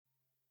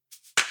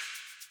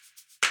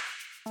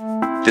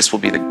this will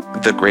be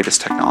the greatest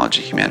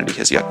technology humanity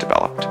has yet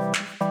developed.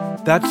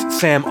 That's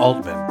Sam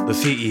Altman, the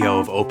CEO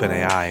of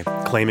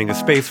OpenAI, claiming a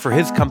space for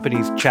his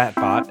company's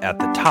chatbot at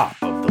the top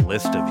of the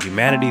list of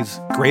humanity's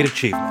great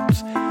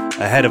achievements,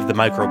 ahead of the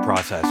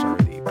microprocessor,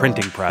 the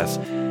printing press,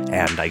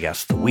 and, I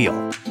guess, the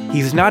wheel.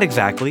 He's not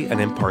exactly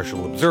an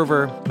impartial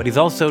observer, but he's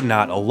also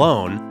not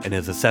alone in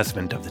his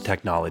assessment of the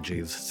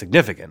technology's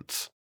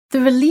significance. The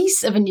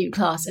release of a new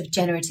class of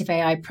generative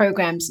AI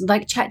programs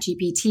like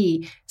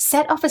ChatGPT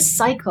set off a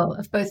cycle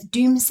of both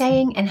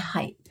doomsaying and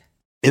hype.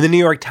 In the New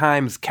York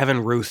Times,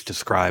 Kevin Roose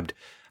described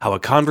how a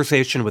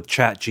conversation with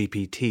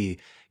ChatGPT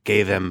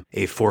gave him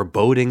a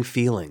foreboding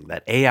feeling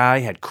that AI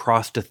had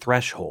crossed a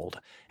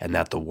threshold and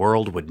that the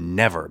world would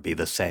never be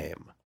the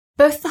same.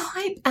 Both the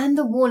hype and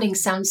the warning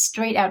sound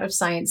straight out of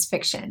science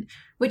fiction,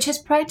 which has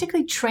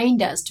practically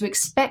trained us to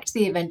expect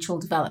the eventual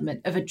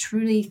development of a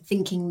truly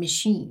thinking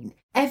machine.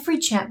 Every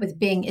chat with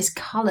Bing is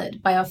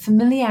colored by our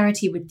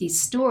familiarity with these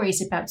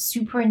stories about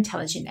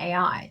superintelligent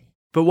AI.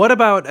 But what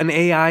about an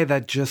AI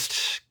that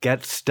just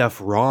gets stuff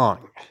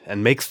wrong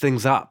and makes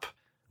things up?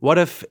 What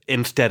if,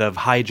 instead of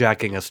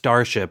hijacking a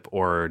starship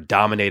or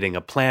dominating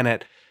a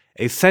planet,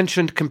 a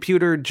sentient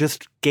computer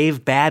just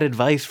gave bad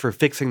advice for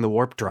fixing the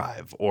warp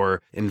drive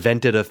or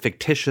invented a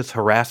fictitious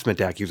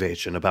harassment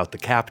accusation about the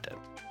captain?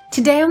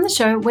 Today on the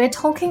show, we're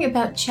talking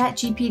about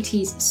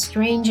ChatGPT's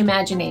strange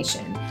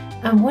imagination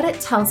and what it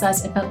tells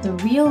us about the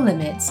real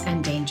limits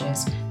and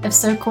dangers of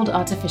so-called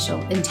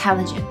artificial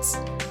intelligence.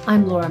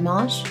 I'm Laura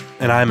Marsh.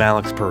 And I'm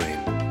Alex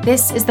Perrine.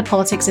 This is The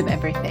Politics of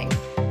Everything.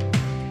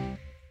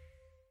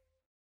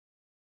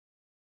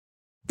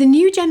 The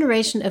new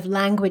generation of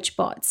language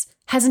bots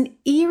has an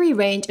eerie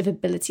range of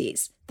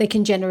abilities. They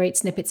can generate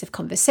snippets of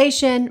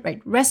conversation,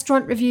 write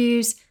restaurant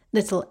reviews,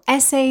 little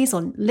essays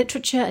on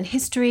literature and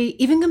history,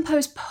 even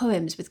compose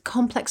poems with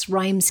complex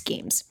rhyme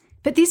schemes.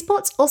 But these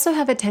bots also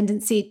have a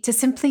tendency to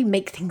simply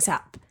make things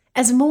up.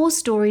 As more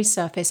stories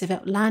surface of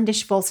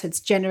outlandish falsehoods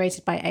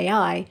generated by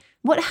AI,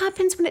 what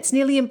happens when it's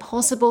nearly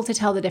impossible to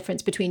tell the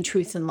difference between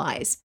truth and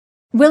lies?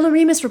 Will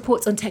Aremus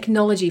reports on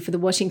technology for The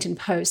Washington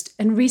Post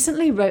and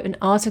recently wrote an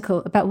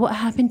article about what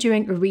happened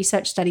during a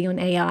research study on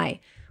AI,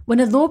 when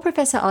a law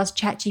professor asked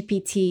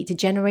ChatGPT to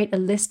generate a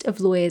list of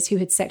lawyers who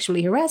had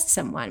sexually harassed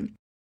someone.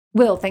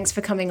 Will, thanks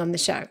for coming on the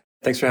show.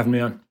 Thanks for having me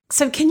on.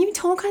 So can you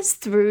talk us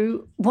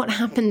through what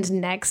happened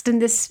next in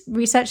this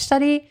research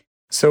study?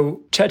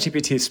 So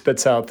ChatGPT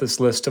spits out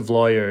this list of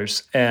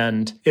lawyers,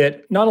 and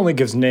it not only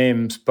gives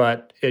names,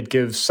 but it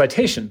gives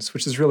citations,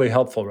 which is really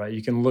helpful, right?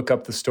 You can look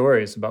up the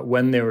stories about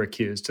when they were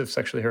accused of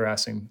sexually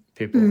harassing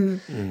people.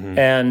 Mm-hmm.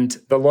 And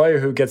the lawyer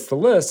who gets the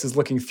list is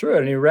looking through it,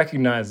 and he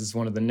recognizes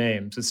one of the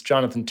names. It's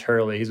Jonathan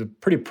Turley. He's a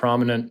pretty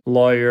prominent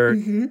lawyer.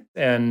 Mm-hmm.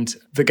 And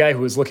the guy who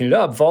was looking it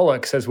up,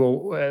 Volokh, says,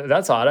 well,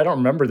 that's odd. I don't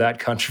remember that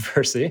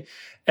controversy.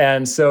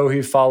 And so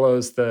he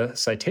follows the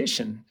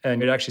citation,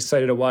 and it actually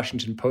cited a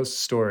Washington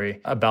Post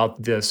story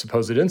about the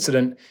supposed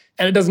incident,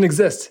 and it doesn't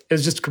exist.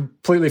 It's just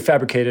completely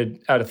fabricated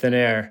out of thin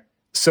air.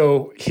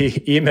 So he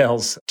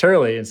emails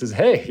Turley and says,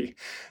 hey,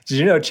 did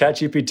you know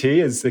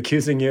ChatGPT is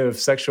accusing you of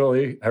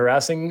sexually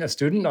harassing a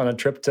student on a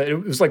trip to,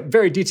 it was like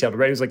very detailed,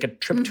 right? It was like a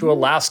trip to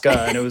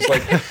Alaska. And it was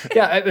like,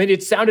 yeah, I mean,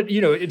 it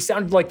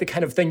sounded like the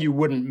kind of thing you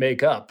wouldn't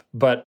make up.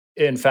 But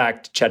in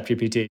fact,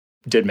 ChatGPT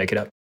did make it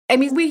up. I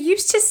mean, we're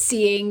used to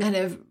seeing kind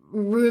of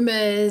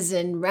rumors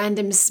and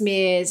random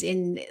smears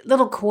in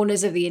little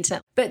corners of the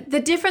internet. But the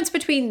difference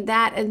between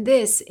that and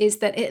this is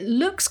that it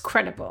looks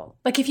credible.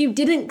 Like if you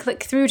didn't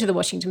click through to the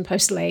Washington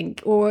Post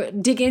link or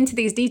dig into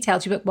these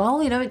details, you'd be like,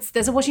 well,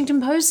 there's a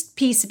Washington Post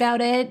piece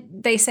about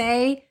it, they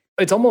say.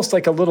 It's almost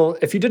like a little,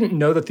 if you didn't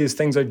know that these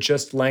things are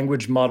just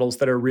language models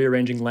that are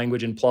rearranging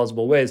language in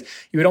plausible ways,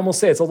 you would almost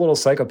say it's a little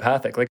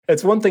psychopathic. Like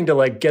it's one thing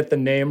to get the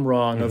name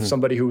wrong of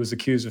somebody who was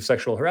accused of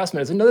sexual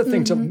harassment. It's another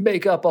thing to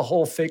make up a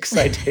whole fake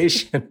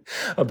citation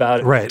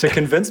about it to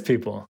convince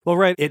people. Well,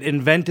 right. It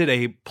invented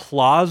a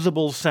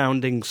plausible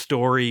sounding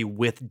story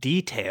with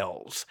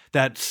details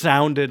that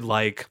sounded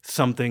like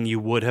something you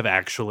would have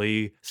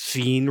actually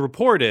seen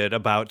reported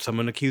about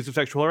someone accused of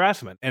sexual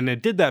harassment. And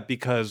it did that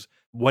because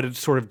what it's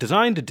sort of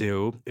designed to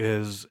do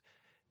is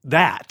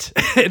that.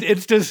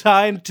 It's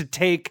designed to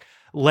take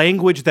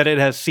language that it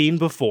has seen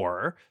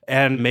before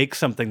and make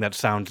something that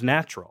sounds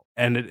natural.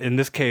 And in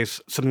this case,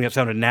 something that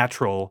sounded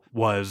natural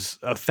was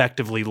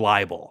effectively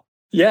libel.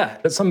 Yeah,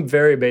 at some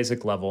very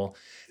basic level.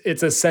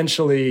 It's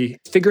essentially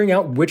figuring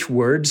out which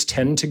words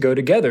tend to go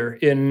together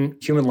in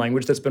human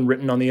language that's been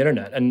written on the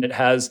internet. And it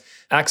has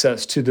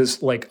access to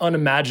this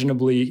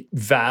unimaginably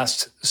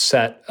vast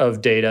set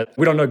of data.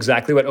 We don't know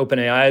exactly what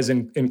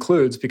OpenAI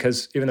includes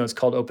because even though it's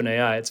called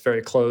OpenAI, it's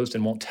very closed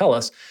and won't tell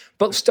us.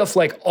 But stuff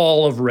like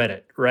all of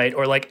Reddit, right?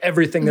 Or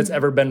everything that's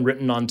ever been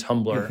written on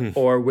Tumblr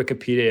or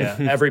Wikipedia,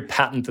 every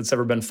patent that's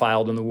ever been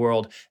filed in the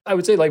world. I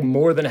would say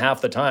more than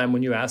half the time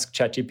when you ask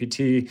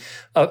ChatGPT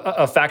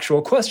a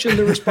factual question,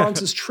 the response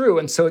is true.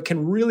 And so it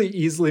can really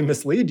easily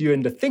mislead you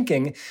into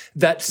thinking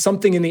that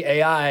something in the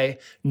AI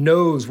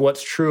knows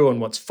what's true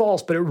and what's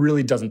false, but it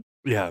really doesn't.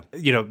 Yeah.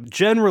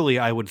 Generally,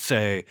 I would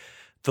say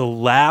the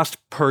last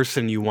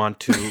person you want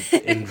to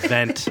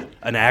invent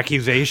an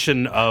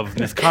accusation of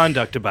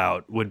misconduct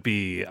about would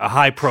be a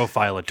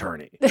high-profile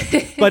attorney.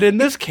 But in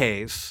this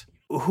case,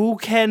 who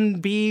can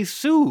be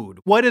sued?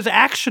 What is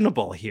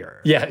actionable here?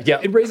 Yeah.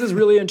 It raises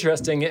really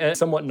interesting and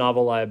somewhat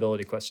novel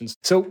liability questions.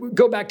 So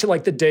go back to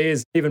like the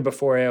days even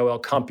before AOL,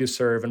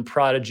 CompuServe and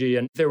Prodigy,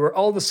 and there were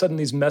all of a sudden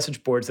these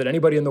message boards that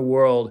anybody in the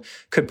world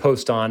could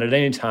post on at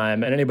any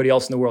time, and anybody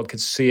else in the world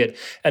could see it.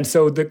 And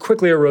so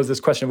quickly arose this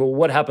question of, well,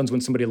 what happens when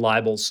somebody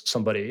libels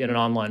somebody in an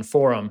online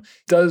forum?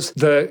 Does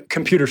the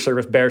computer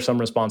service bear some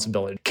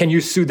responsibility? Can you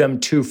sue them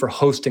too for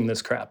hosting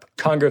this crap?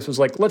 Congress was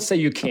like, let's say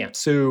you can't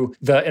sue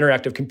the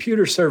interactive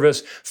computer service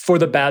for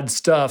the bad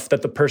stuff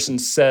that the person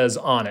says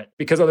on it,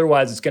 because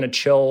otherwise it's going to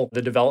chill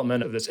the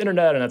development of this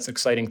internet, and that's an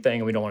exciting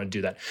thing, and we don't want to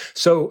do that.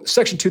 So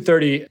Section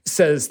 230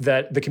 says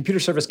that the computer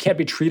service can't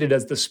be treated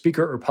as the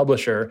speaker or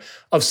publisher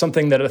of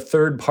something that a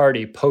third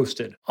party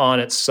posted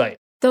on its site.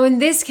 Though in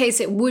this case,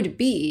 it would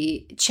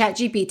be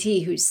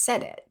ChatGPT who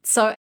said it.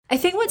 So I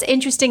think what's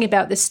interesting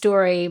about the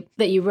story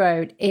that you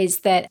wrote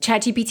is that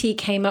ChatGPT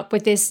came up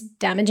with this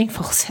damaging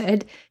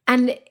falsehood,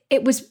 and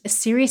it was a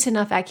serious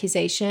enough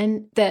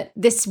accusation that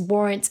this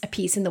warrants a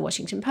piece in the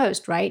Washington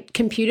Post, right?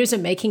 Computers are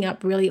making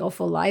up really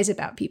awful lies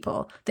about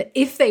people that,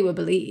 if they were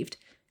believed,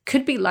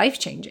 could be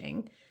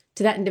life-changing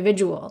to that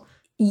individual.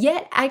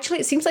 Yet, actually,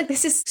 it seems like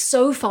this is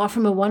so far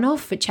from a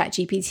one-off for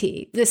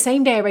ChatGPT. The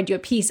same day I read your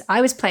piece,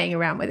 I was playing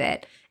around with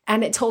it,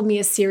 and it told me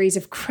a series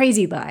of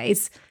crazy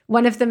lies.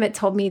 One of them, it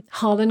told me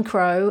Harlan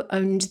Crow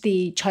owned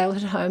the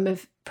childhood home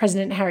of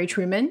President Harry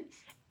Truman.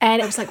 And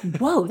it was like,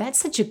 whoa, that's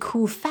such a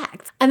cool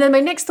fact. And then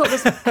my next thought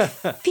was, I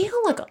feel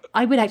like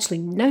I would actually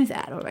know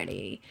that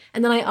already.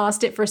 And then I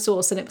asked it for a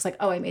source, and it was like,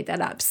 oh, I made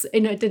that up. So,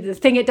 the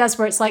thing it does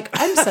where it's like,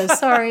 I'm so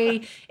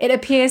sorry. It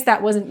appears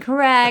that wasn't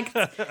correct.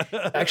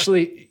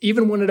 Actually,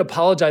 even when it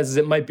apologizes,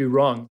 it might be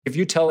wrong. If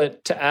you tell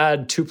it to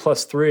add 2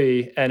 +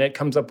 3 and it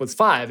comes up with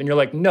 5, and you're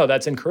like, no,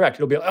 that's incorrect.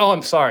 It'll be like, oh,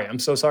 I'm sorry. I'm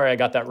so sorry I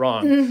got that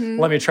wrong. Mm-hmm.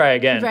 Let me try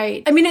again.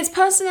 Right. I mean, its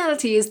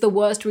personality is the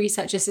worst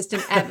research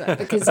assistant ever,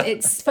 because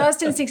its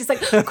first instinct is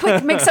like,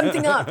 quick, make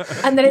something up.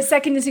 And then its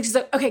second instinct is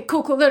like, okay,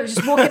 cool, no,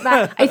 just walk it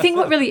back. I think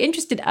what really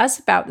interested us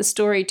about the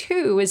story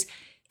too was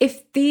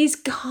if these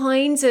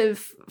kinds of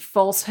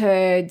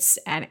falsehoods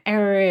and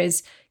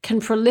errors can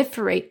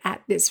proliferate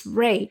at this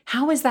rate,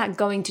 how is that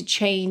going to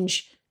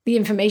change the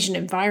information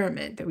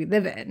environment that we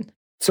live in?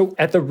 So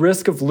at the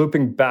risk of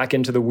looping back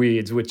into the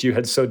weeds, which you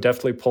had so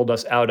deftly pulled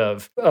us out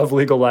of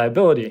legal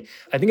liability,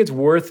 I think it's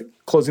worth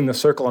closing the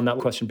circle on that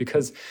question,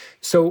 because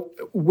so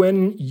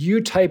when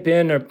you type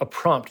in a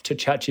prompt to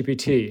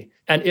ChatGPT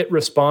and it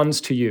responds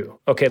to you,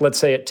 okay, let's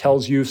say it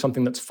tells you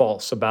something that's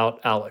false about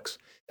Alex.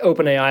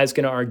 OpenAI is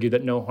going to argue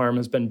that no harm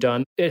has been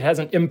done. It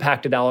hasn't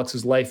impacted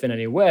Alex's life in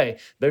any way.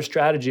 Their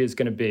strategy is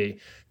going to be,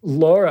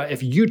 Laura,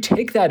 if you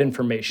take that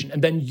information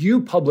and then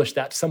you publish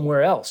that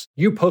somewhere else,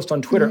 you post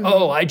on Twitter,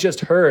 oh, I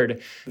just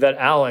heard that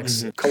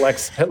Alex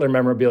collects Hitler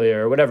memorabilia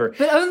or whatever.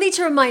 But only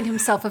to remind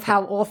himself of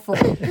how awful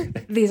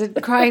these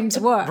crimes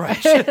were.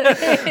 Right.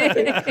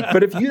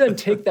 But if you then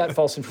take that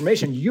false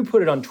information, you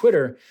put it on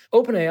Twitter,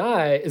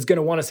 OpenAI is going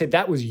to want to say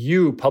that was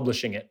you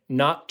publishing it,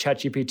 not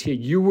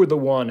ChatGPT. You were the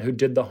one who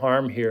did the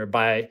harm here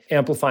by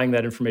amplifying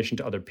that information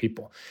to other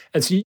people.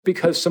 And so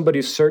because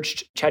somebody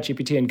searched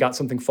ChatGPT and got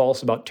something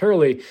false about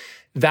Turley,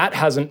 that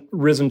hasn't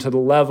risen to the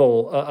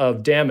level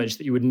of damage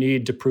that you would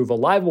need to prove a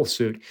libel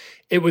suit.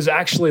 It was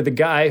actually the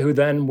guy who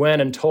then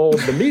went and told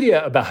the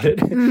media about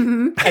it.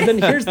 And then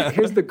here's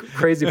the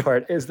crazy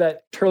part, is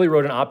that Turley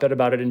wrote an op-ed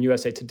about it in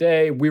USA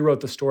Today. We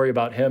wrote the story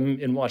about him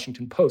in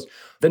Washington Post.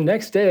 The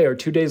next day or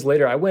 2 days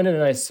later, I went in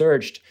and I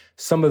searched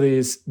some of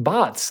these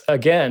bots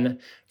again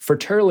for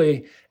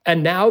Turley.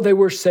 And now they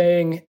were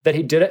saying that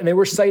he did it, and they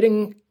were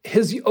citing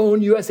his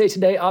own USA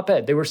Today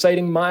op-ed. They were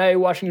citing my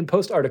Washington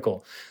Post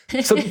article.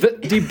 So the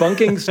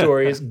debunking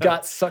stories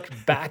got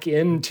sucked back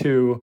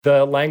into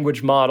the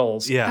language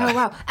models. Yeah. Oh,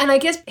 wow. And I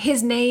guess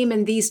his name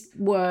and these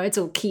words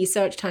or key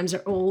search terms are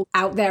all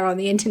out there on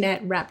the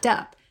internet wrapped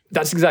up.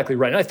 That's exactly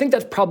right. And I think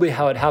that's probably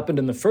how it happened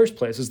in the first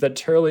place, is that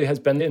Turley has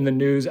been in the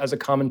news as a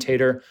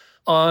commentator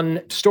on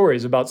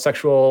stories about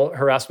sexual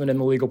harassment in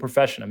the legal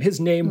profession.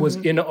 His name was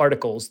in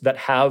articles that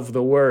have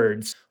the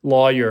words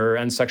lawyer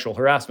and sexual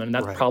harassment. And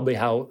that's probably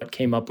how it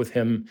came up with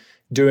him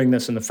doing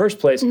this in the first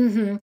place.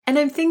 And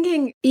I'm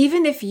thinking,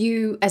 even if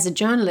you, as a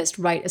journalist,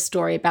 write a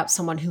story about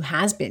someone who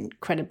has been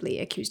credibly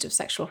accused of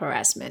sexual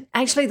harassment,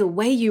 actually the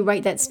way you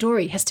write that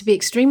story has to be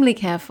extremely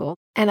careful.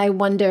 And I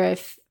wonder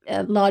if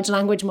a large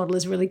language model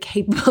is really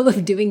capable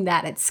of doing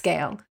that at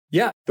scale.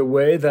 Yeah, the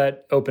way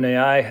that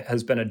OpenAI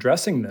has been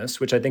addressing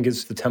this, which I think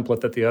is the template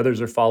that the others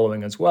are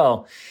following as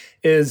well,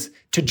 is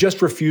to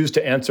just refuse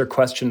to answer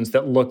questions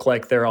that look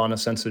like they're on a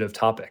sensitive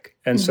topic.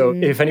 And so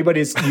if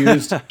anybody's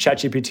used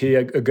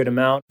ChatGPT a good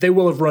amount, they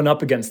will have run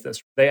up against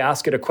this. They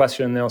ask it a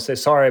question and they'll say,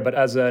 sorry, but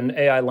as an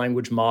AI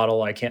language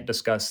model, I can't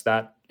discuss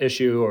that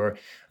issue, or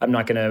I'm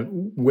not going to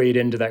wade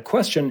into that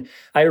question.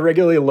 I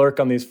regularly lurk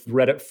on these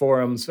Reddit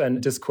forums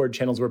and Discord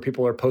channels where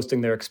people are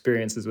posting their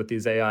experiences with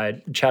these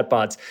AI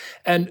chatbots.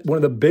 And one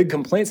of the big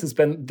complaints has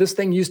been this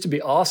thing used to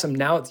be awesome.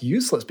 Now it's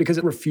useless because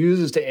it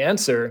refuses to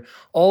answer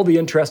all the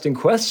interesting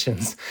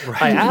questions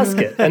I ask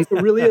it. And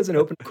it really is an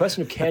open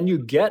question of, can you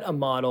get a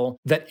model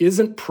that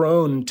isn't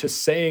prone to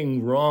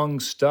saying wrong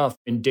stuff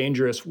in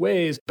dangerous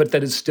ways, but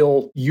that is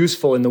still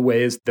useful in the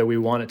ways that we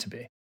want it to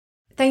be?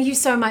 Thank you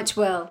so much,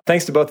 Will.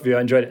 Thanks to both of you.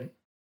 I enjoyed it.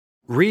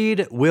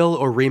 Read Will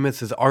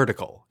Oremus'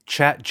 article,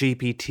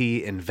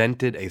 ChatGPT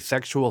Invented a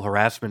Sexual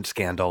Harassment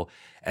Scandal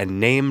and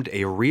Named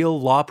a Real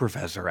Law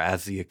Professor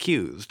as the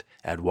Accused,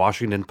 at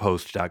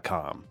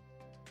WashingtonPost.com.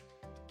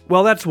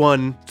 Well, that's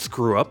one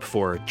screw-up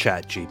for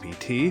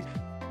ChatGPT,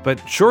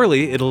 but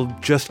surely it'll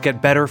just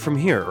get better from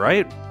here,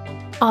 right?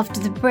 After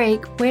the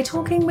break, we're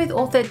talking with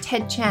author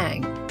Ted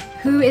Chiang,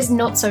 who is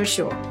not so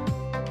sure.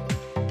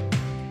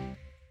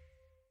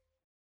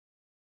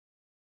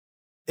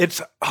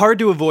 It's hard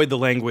to avoid the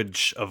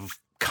language of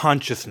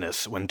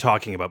consciousness when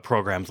talking about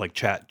programs like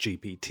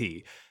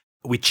ChatGPT.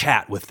 We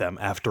chat with them,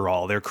 after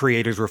all. Their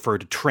creators refer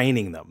to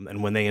training them,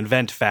 and when they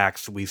invent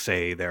facts, we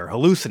say they're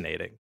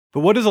hallucinating.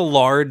 But what is a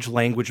large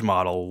language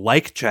model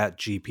like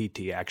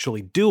ChatGPT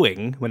actually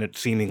doing when it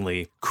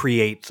seemingly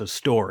creates a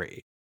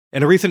story?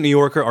 In a recent New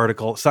Yorker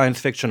article, science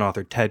fiction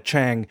author Ted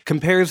Chiang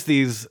compares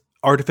these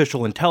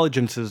artificial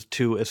intelligences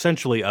to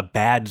essentially a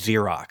bad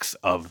Xerox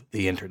of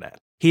the internet.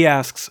 He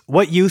asks,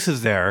 what use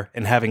is there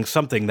in having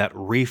something that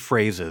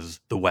rephrases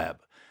the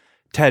web?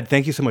 Ted,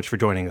 thank you so much for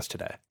joining us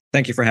today.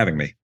 Thank you for having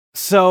me.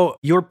 So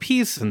your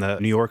piece in the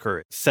New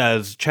Yorker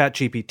says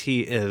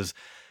ChatGPT is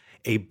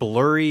a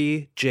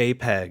blurry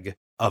JPEG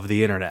of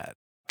the internet.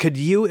 Could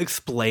you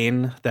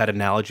explain that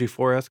analogy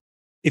for us?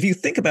 If you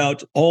think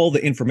about all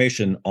the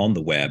information on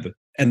the web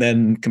and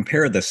then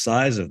compare the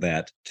size of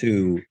that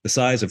to the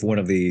size of one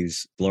of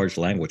these large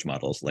language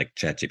models like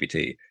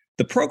ChatGPT,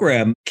 the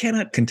program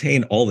cannot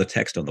contain all the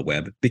text on the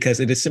web because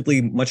it is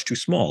simply much too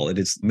small. It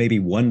is maybe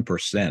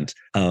 1%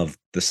 of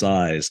the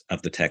size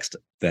of the text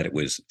that it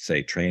was,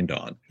 say, trained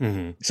on.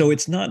 Mm-hmm. So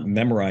it's not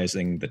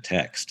memorizing the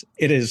text.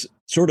 It is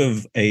sort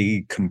of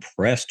a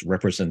compressed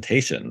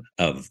representation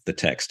of the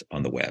text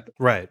on the web.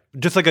 Right.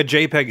 Just like a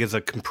JPEG is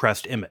a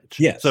compressed image.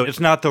 Yes. So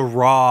it's not the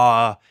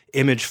raw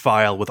image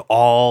file with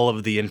all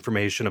of the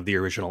information of the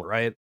original,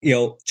 right? You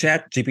know,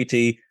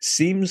 ChatGPT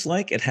seems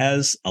like it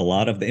has a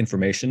lot of the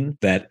information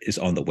that is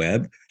on the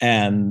web,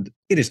 and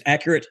it is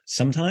accurate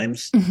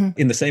sometimes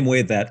in the same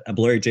way that a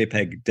blurry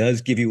JPEG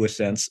does give you a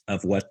sense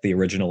of what the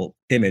original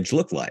image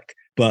looked like.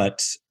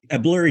 But a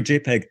blurry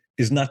JPEG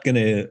is not going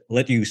to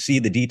let you see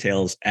the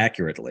details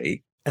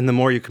accurately. And the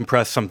more you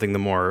compress something, the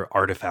more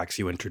artifacts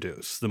you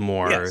introduce, the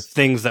more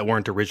things that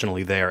weren't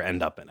originally there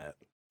end up in it.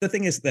 The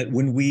thing is that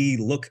when we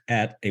look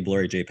at a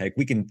blurry JPEG,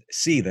 we can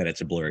see that it's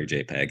a blurry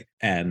JPEG,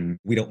 and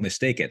we don't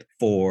mistake it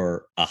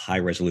for a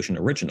high-resolution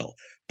original.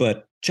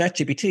 But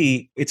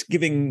ChatGPT, it's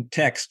giving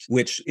text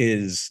which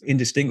is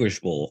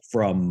indistinguishable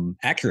from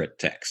accurate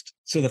text.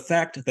 So the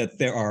fact that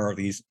there are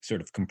these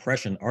sort of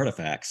compression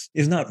artifacts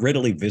is not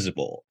readily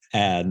visible.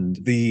 And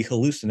the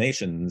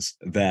hallucinations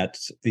that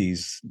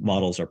these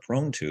models are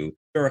prone to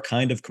are a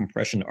kind of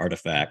compression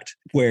artifact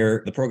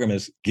where the program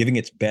is giving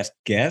its best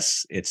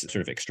guess. It's sort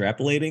of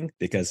extrapolating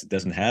because it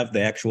doesn't have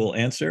the actual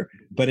answer,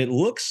 but it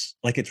looks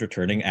like it's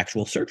returning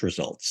actual search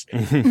results.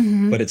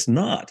 But it's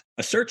not.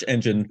 A search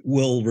engine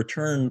will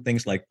return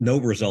things like no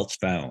results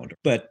found,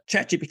 but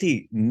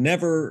ChatGPT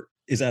never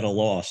is at a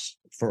loss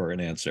for an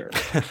answer.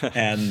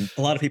 And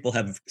a lot of people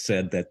have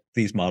said that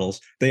these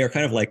models, they are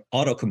kind of like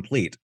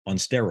autocomplete on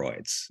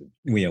steroids.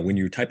 You know, when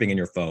you're typing in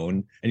your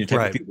phone and you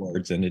type a few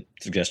words and it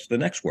suggests the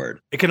next word.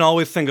 It can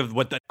always think of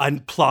what the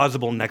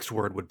implausible next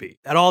word would be.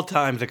 At all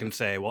times, it can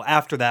say, well,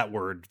 after that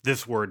word,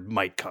 this word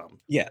might come.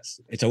 Yes,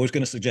 it's always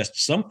going to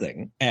suggest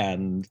something,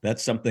 and that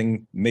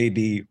something may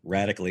be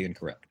radically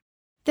incorrect.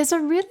 There's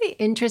a really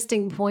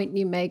interesting point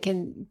you make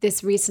in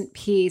this recent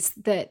piece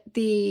that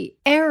the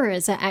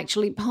errors are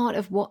actually part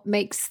of what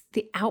makes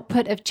the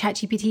output of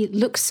ChatGPT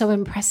look so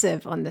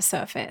impressive on the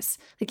surface.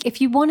 Like if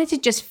you wanted to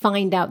just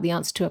find out the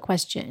answer to a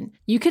question,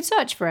 you could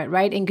search for it,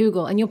 right, in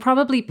Google, and you'll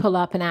probably pull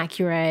up an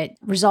accurate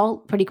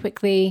result pretty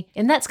quickly.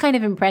 And that's kind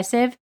of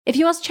impressive. If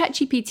you ask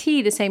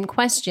ChatGPT the same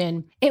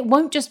question, it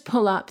won't just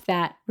pull up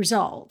that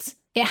result.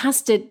 It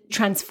has to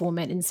transform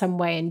it in some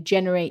way and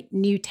generate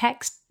new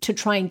text to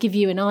try and give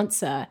you an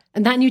answer.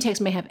 And that new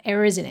text may have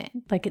errors in it,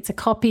 like it's a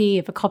copy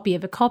of a copy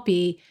of a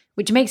copy,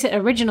 which makes it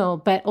original,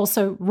 but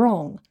also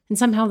wrong. And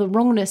somehow the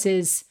wrongness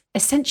is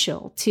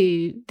essential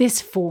to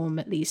this form,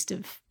 at least,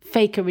 of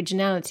fake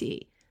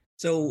originality.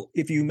 So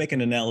if you make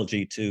an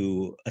analogy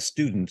to a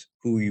student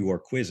who you are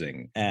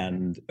quizzing,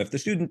 and if the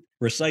student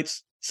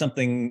recites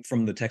something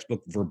from the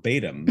textbook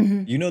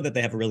verbatim, you know that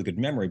they have a really good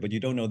memory, but you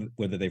don't know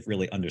whether they've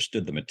really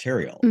understood the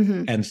material.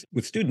 And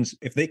with students,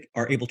 if they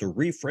are able to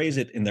rephrase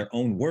it in their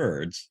own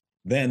words,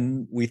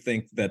 then we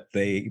think that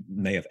they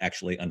may have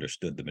actually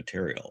understood the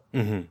material.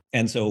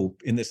 And so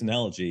in this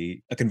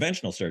analogy, a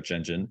conventional search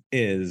engine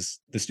is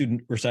the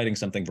student reciting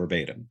something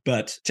verbatim,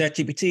 but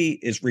ChatGPT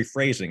is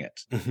rephrasing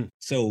it.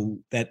 So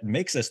that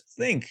makes us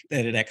think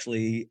that it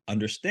actually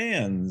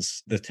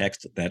understands the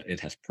text that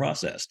it has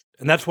processed.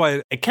 And that's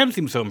why it can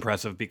seem so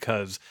impressive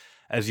because,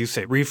 as you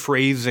say,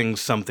 rephrasing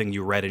something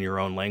you read in your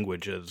own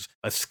language is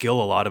a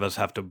skill a lot of us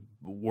have to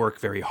work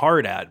very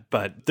hard at.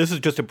 But this is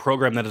just a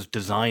program that is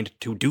designed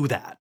to do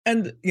that.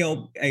 And,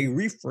 a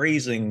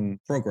rephrasing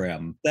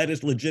program, that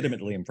is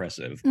legitimately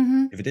impressive.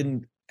 If it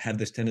didn't have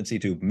this tendency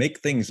to make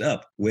things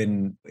up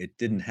when it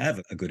didn't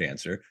have a good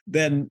answer,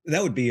 then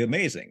that would be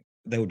amazing.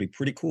 That would be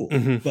pretty cool.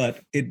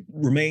 But it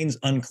remains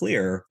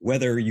unclear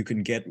whether you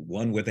can get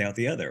one without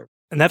the other.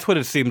 And that's what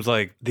it seems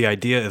like the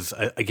idea is,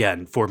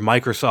 again, for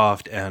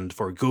Microsoft and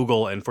for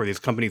Google and for these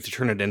companies to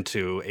turn it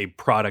into a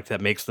product that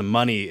makes them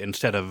money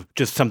instead of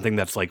just something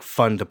that's like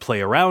fun to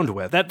play around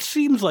with. That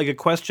seems like a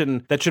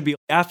question that should be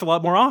asked a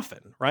lot more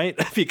often, right?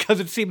 Because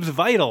it seems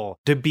vital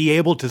to be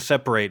able to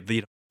separate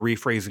the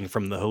rephrasing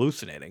from the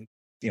hallucinating.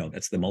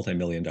 That's the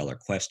multi-million-dollar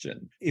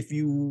question. If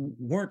you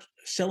weren't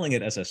selling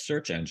it as a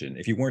search engine,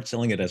 if you weren't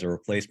selling it as a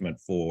replacement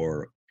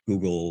for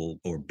Google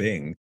or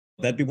Bing,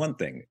 that'd be one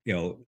thing,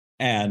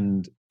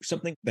 and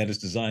something that is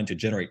designed to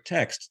generate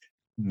text,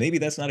 maybe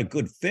that's not a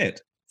good fit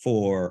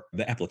for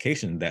the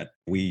application that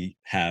we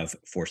have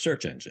for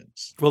search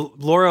engines. Well,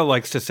 Laura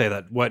likes to say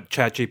that what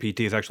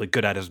ChatGPT is actually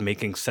good at is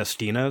making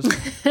sestinas.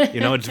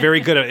 It's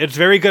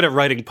very good at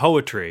writing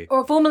poetry.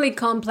 Or formally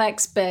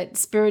complex but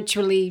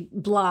spiritually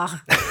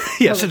blah.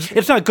 Yes,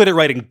 it's not good at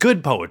writing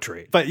good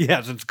poetry, but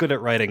yes, it's good at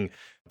writing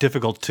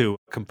difficult to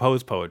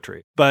compose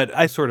poetry. But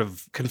I sort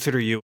of consider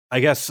you, I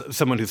guess,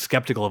 someone who's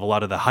skeptical of a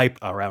lot of the hype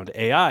around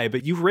AI,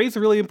 but you've raised a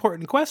really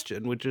important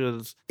question, which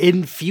is,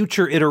 in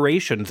future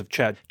iterations of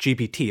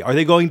ChatGPT, are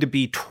they going to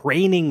be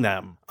training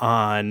them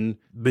on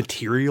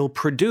material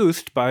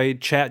produced by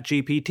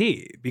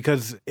ChatGPT?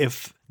 Because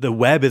if the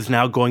web is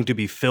now going to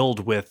be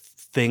filled with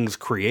things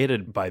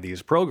created by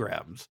these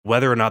programs,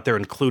 whether or not they're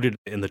included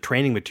in the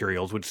training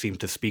materials would seem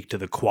to speak to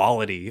the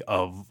quality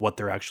of what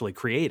they're actually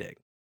creating.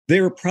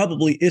 There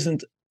probably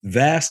isn't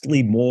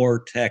vastly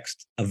more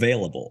text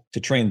available to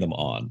train them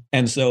on.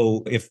 And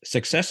so if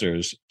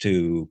successors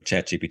to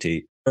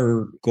ChatGPT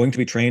are going to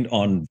be trained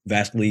on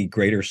vastly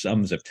greater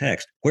sums of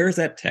text, where is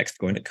that text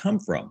going to come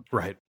from?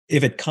 Right.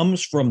 If it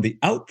comes from the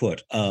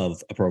output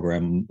of a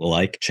program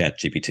like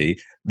ChatGPT,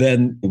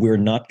 then we're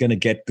not going to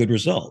get good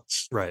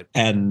results. Right.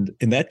 And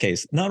in that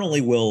case, not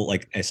only will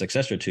like a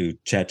successor to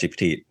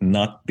ChatGPT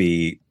not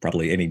be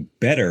probably any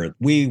better,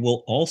 we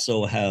will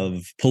also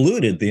have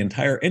polluted the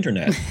entire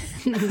internet.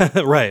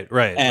 Right.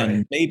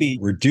 And maybe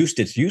reduced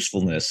its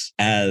usefulness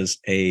as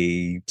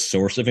a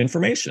source of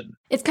information.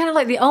 It's kind of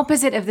like the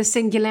opposite of the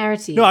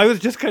singularity. No, I was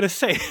just going to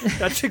say,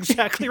 that's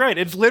exactly right.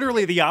 It's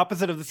literally the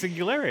opposite of the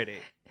singularity.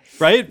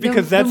 Right?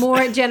 Because the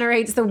more it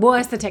generates, the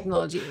worse the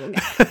technology will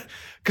get.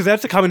 Because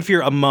that's a common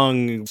fear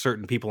among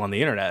certain people on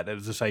the internet,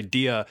 is this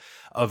idea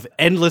of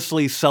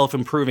endlessly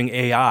self-improving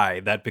AI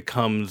that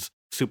becomes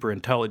super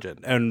intelligent.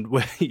 And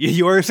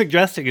you're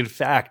suggesting, in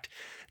fact,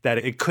 that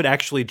it could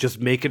actually just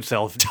make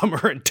itself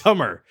dumber and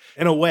dumber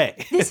in a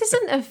way. This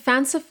isn't a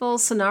fanciful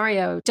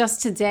scenario.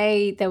 Just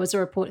today, there was a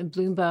report in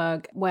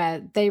Bloomberg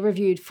where they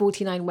reviewed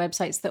 49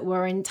 websites that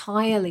were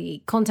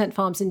content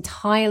farms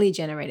entirely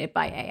generated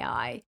by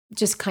AI,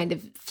 just kind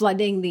of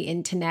flooding the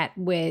internet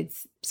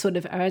with sort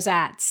of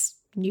ersatz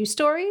news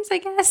stories, I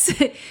guess.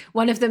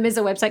 One of them is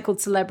a website called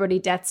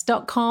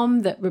celebritydeaths.com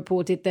that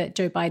reported that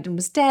Joe Biden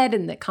was dead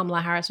and that Kamala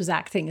Harris was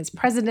acting as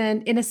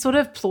president in a sort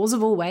of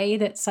plausible way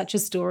that such a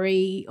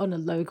story on a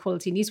low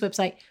quality news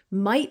website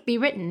might be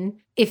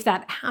written if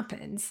that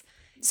happens.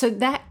 So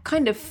that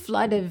kind of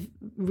flood of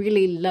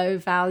really low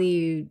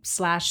value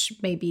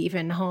 / maybe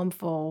even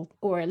harmful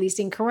or at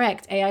least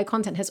incorrect AI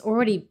content has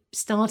already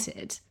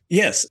started.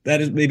 Yes,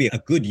 that is maybe a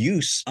good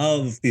use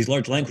of these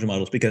large language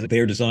models because they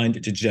are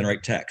designed to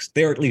generate text.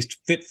 They are at least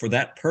fit for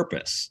that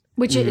purpose.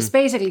 Which is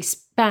basically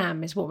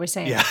spam, is what we're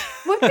saying. Yeah.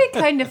 Would be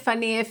kind of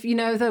funny if,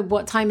 the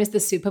what time is the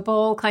Super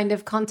Bowl kind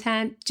of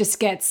content just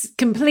gets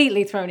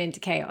completely thrown into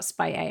chaos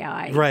by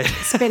AI. Right.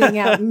 Spitting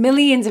out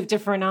millions of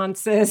different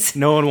answers.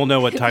 No one will know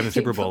what time the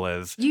Super Bowl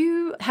is.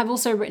 You have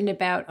also written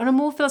about, on a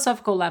more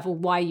philosophical level,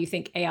 why you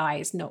think AI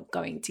is not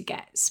going to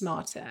get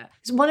smarter.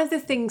 So one of the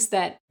things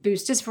that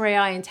boosters for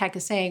AI and tech are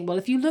saying, well,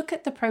 if you look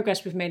at the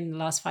progress we've made in the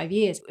last 5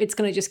 years, it's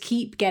going to just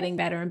keep getting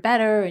better and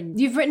better. And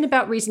you've written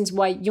about reasons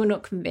why you're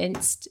not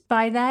convinced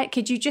by that.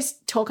 Could you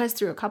just talk us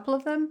through a couple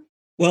of them?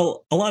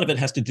 Well, a lot of it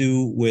has to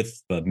do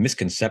with a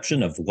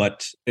misconception of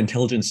what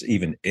intelligence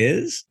even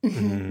is.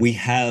 Mm-hmm. We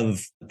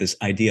have this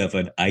idea of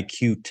an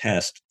IQ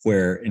test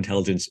where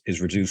intelligence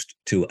is reduced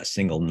to a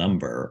single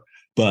number,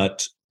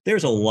 but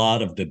there's a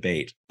lot of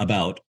debate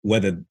about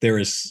whether there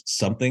is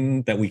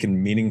something that we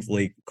can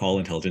meaningfully call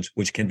intelligence,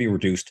 which can be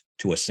reduced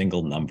to a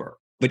single number.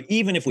 But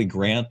even if we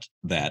grant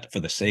that for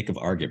the sake of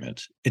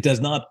argument, it does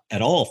not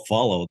at all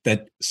follow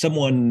that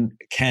someone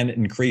can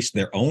increase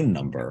their own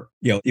number.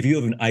 If you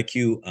have an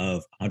IQ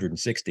of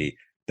 160,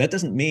 that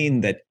doesn't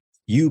mean that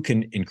you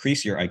can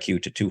increase your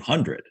IQ to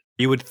 200.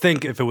 You would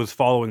think if it was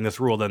following this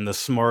rule, then the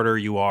smarter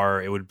you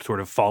are, it would sort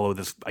of follow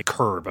this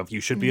curve of you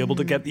should be able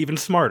to get even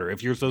smarter.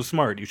 If you're so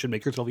smart, you should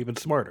make yourself even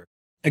smarter.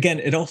 Again,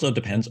 it also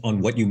depends on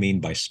what you mean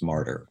by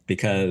smarter,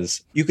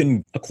 because you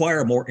can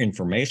acquire more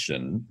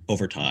information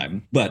over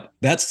time, but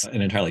that's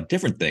an entirely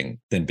different thing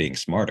than being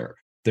smarter.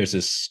 There's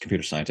this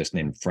computer scientist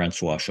named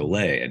Francois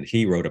Chollet, and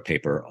he wrote a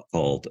paper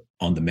called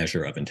On the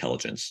Measure of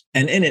Intelligence.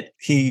 And in it,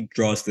 he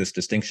draws this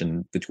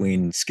distinction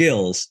between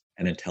skills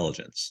and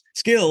intelligence.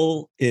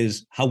 Skill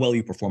is how well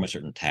you perform a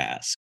certain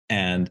task,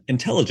 and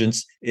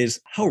intelligence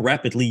is how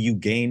rapidly you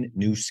gain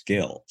new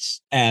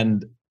skills.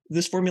 And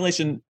this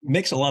formulation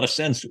makes a lot of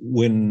sense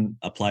when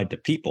applied to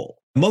people.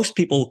 Most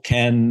people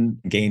can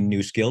gain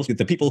new skills.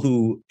 The people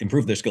who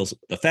improve their skills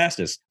the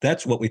fastest,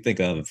 that's what we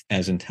think of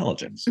as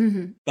intelligence.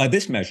 Mm-hmm. By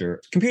this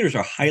measure, computers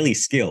are highly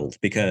skilled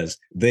because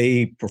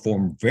they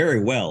perform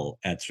very well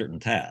at certain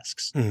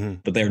tasks,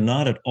 but they're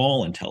not at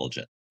all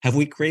intelligent. Have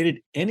we created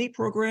any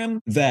program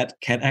that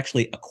can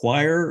actually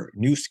acquire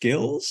new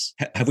skills?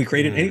 Have we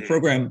created any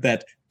program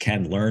that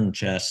can learn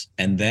chess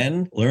and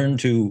then learn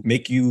to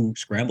make you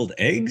scrambled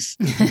eggs?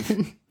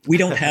 We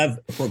don't have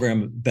a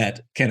program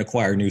that can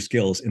acquire new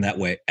skills in that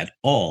way at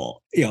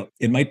all.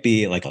 It might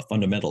be like a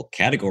fundamental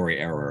category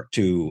error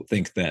to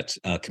think that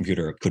a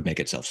computer could make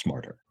itself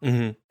smarter.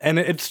 And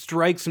it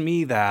strikes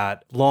me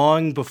that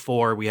long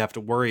before we have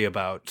to worry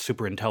about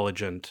super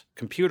intelligent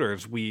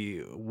computers,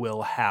 we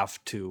will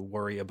have to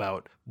worry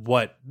about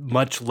what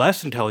much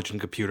less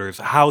intelligent computers,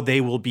 how they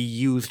will be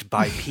used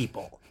by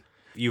people.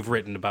 You've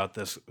written about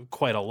this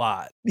quite a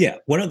lot. Yeah.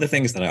 One of the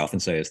things that I often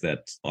say is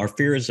that our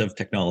fears of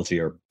technology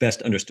are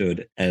best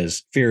understood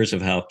as fears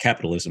of how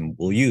capitalism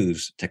will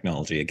use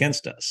technology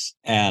against us.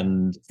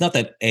 And it's not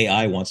that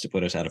AI wants to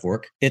put us out of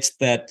work. It's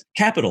that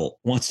capital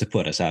wants to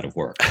put us out of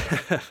work.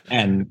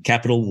 And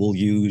capital will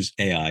use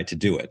AI to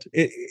do it.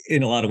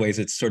 In a lot of ways,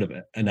 it's sort of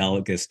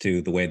analogous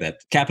to the way that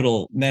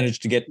capital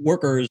managed to get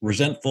workers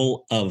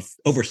resentful of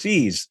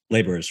overseas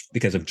laborers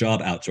because of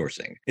job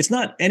outsourcing. It's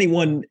not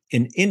anyone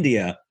in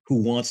India who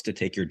wants to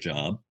take your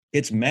job.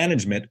 It's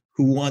management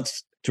who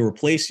wants to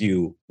replace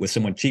you with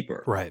someone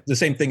cheaper. Right. The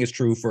same thing is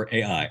true for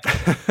AI.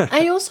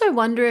 I also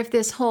wonder if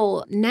this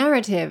whole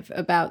narrative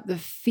about the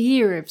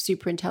fear of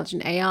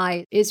superintelligent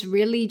AI is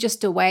really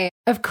just a way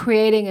of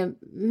creating a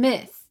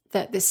myth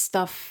that this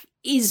stuff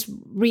is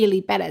really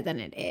better than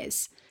it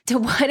is. To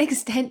what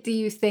extent do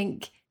you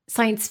think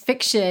science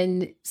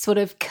fiction sort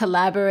of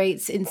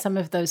collaborates in some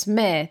of those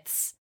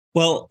myths?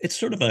 Well, it's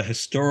sort of a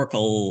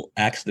historical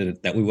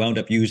accident that we wound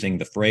up using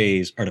the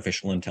phrase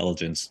artificial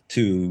intelligence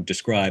to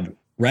describe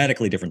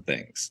radically different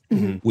things.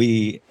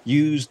 We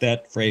use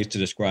that phrase to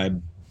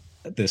describe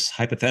this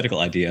hypothetical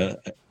idea,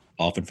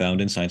 often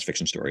found in science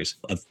fiction stories,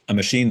 of a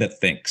machine that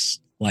thinks,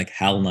 like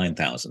HAL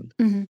 9000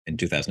 in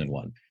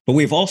 2001. But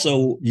we've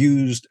also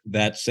used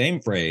that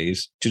same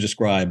phrase to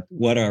describe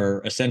what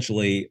are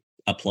essentially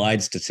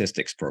applied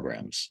statistics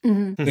programs.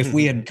 If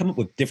we had come up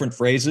with different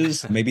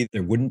phrases, maybe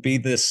there wouldn't be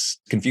this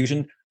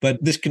confusion.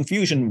 But this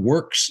confusion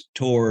works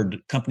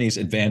toward companies'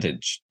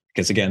 advantage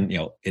because, again,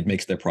 it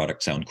makes their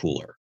product sound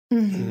cooler.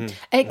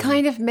 It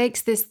kind of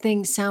makes this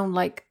thing sound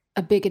like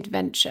a big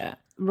adventure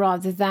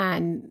rather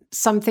than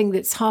something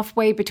that's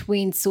halfway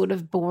between sort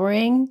of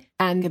boring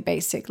and the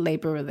basic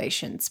labor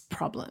relations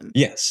problem.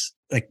 Yes.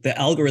 Like the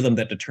algorithm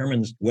that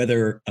determines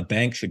whether a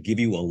bank should give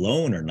you a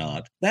loan or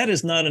not, that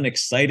is not an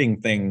exciting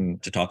thing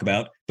to talk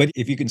about. But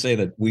if you can say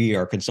that we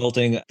are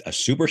consulting a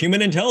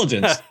superhuman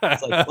intelligence,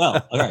 it's like,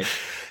 well, all right.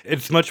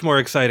 It's much more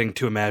exciting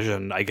to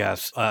imagine, I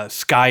guess,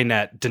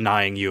 Skynet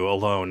denying you a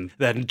loan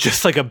than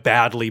just like a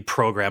badly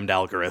programmed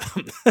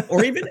algorithm.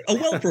 Or even a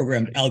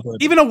well-programmed algorithm.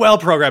 Even a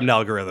well-programmed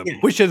algorithm,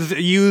 which is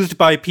used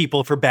by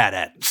people for bad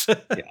ends.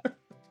 Yeah.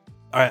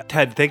 All right,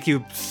 Ted, thank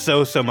you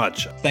so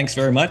much. Thanks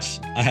very much.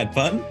 I had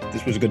fun.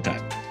 This was a good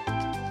time.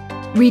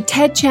 Read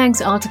Ted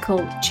Chiang's article,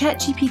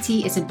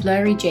 ChatGPT is a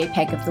blurry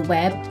JPEG of the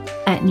web,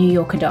 at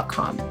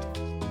newyorker.com.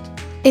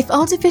 If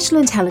artificial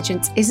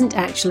intelligence isn't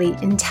actually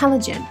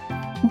intelligent,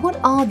 what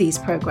are these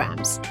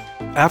programs?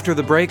 After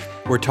the break,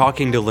 we're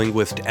talking to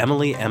linguist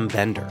Emily M.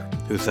 Bender,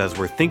 who says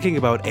we're thinking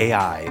about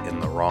AI in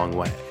the wrong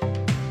way.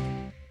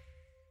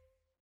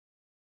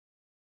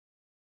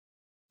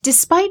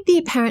 Despite the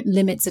apparent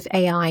limits of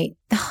AI,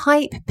 the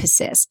hype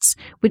persists,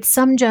 with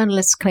some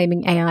journalists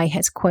claiming AI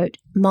has, quote,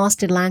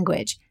 mastered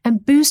language,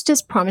 and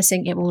boosters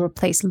promising it will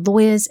replace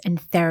lawyers and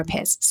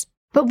therapists.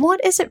 But what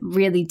is it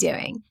really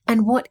doing,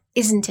 and what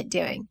isn't it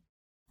doing?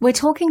 We're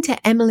talking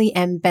to Emily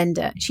M.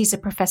 Bender. She's a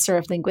professor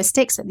of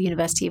linguistics at the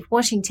University of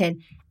Washington,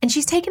 and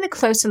she's taken a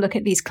closer look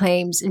at these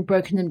claims and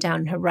broken them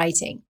down in her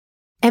writing.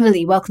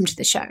 Emily, welcome to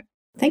the show.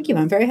 Thank you.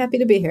 I'm very happy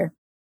to be here.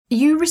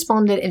 You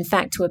responded, in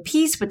fact, to a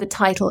piece with the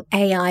title,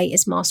 AI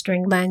is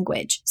Mastering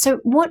Language. So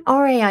what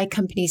are AI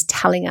companies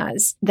telling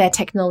us their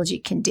technology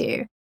can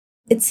do?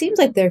 It seems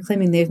like they're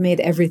claiming they've made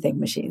everything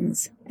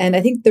machines. And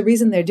I think the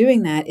reason they're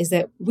doing that is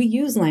that we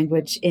use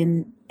language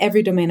in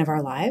every domain of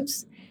our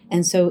lives.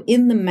 And so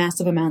in the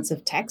massive amounts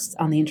of text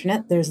on the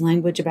internet, there's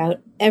language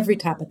about every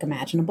topic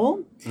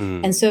imaginable.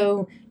 And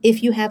so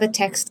if you have a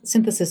text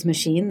synthesis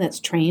machine that's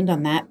trained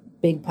on that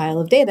big pile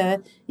of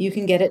data, you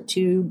can get it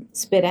to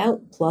spit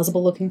out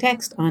plausible looking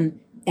text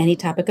on any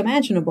topic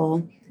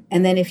imaginable.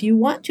 And then if you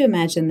want to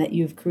imagine that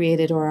you've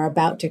created or are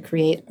about to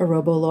create a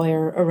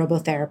robo-lawyer, a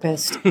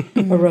robo-therapist,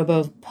 a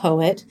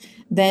robo-poet,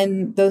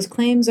 then those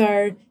claims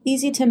are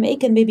easy to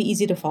make and maybe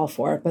easy to fall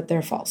for, but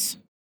they're false.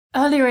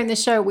 Earlier in the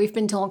show, we've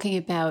been talking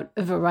about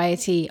a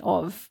variety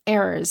of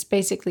errors,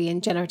 basically,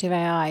 in generative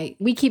AI.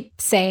 We keep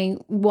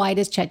saying, why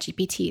does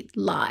ChatGPT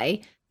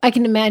lie? I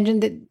can imagine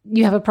that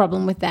you have a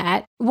problem with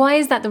that. Why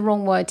is that the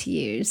wrong word to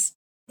use?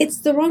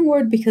 It's the wrong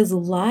word because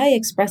lie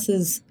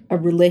expresses a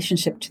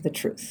relationship to the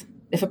truth.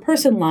 If a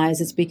person lies,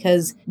 it's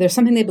because there's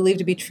something they believe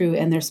to be true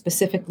and they're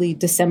specifically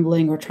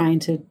dissembling or trying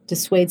to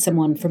dissuade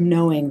someone from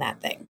knowing that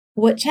thing.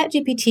 What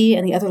ChatGPT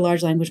and the other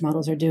large language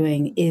models are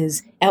doing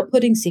is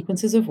outputting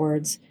sequences of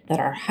words that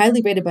are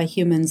highly rated by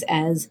humans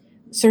as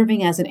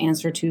serving as an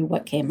answer to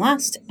what came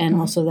last, and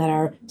also that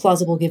are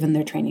plausible given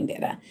their training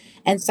data.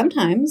 And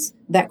sometimes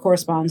that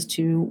corresponds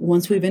to,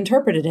 once we've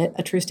interpreted it,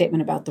 a true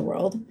statement about the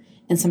world,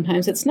 and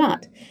sometimes it's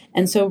not.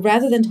 And so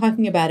rather than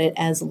talking about it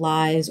as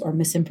lies or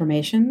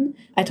misinformation,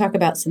 I talk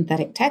about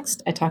synthetic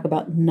text, I talk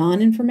about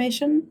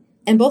non-information,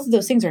 and both of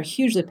those things are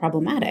hugely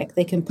problematic.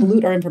 They can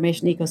pollute our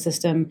information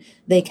ecosystem.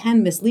 They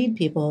can mislead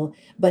people.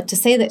 But to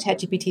say that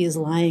ChatGPT is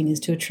lying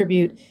is to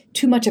attribute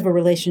too much of a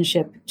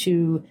relationship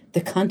to the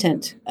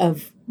content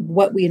of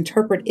what we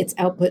interpret its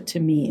output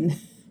to mean.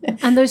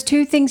 And those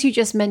two things you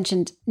just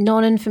mentioned,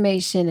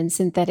 non-information and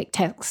synthetic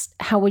text,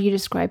 how would you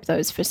describe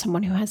those for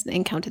someone who hasn't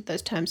encountered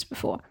those terms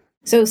before?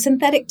 So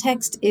synthetic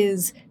text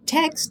is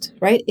text,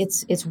 right?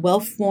 It's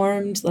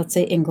well-formed, let's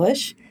say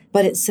English,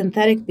 but it's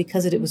synthetic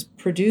because it was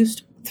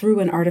produced through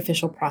an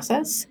artificial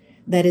process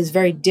that is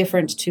very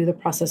different to the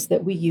process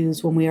that we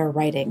use when we are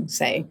writing,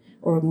 say,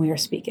 or when we are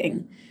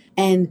speaking.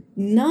 And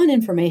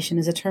non-information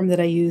is a term that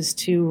I use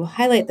to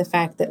highlight the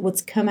fact that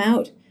what's come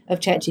out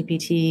of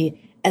ChatGPT,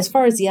 as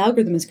far as the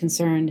algorithm is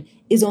concerned,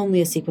 is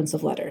only a sequence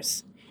of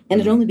letters. And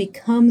it only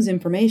becomes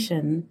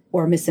information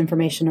or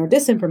misinformation or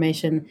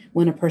disinformation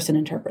when a person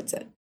interprets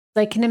it.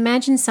 I can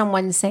imagine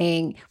someone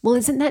saying, well,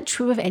 isn't that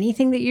true of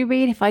anything that you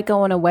read? If I go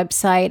on a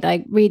website,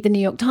 I read the New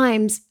York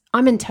Times,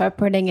 I'm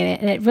interpreting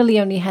it, and it really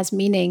only has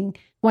meaning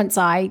once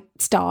I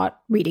start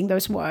reading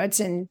those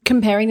words and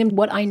comparing them to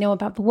what I know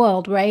about the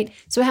world, right?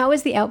 So how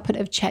is the output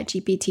of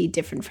ChatGPT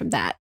different from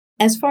that?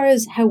 As far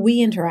as how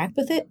we interact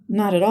with it,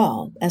 not at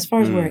all. As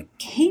far as where it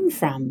came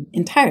from,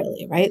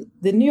 entirely, right?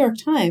 The New York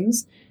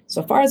Times,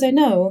 so far as I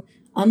know,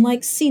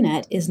 unlike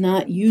CNET, is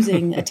not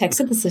using a text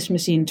synthesis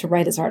machine to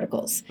write its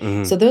articles.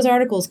 So those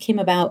articles came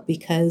about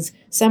because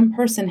some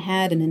person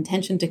had an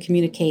intention to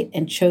communicate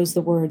and chose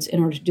the words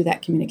in order to do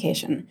that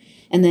communication.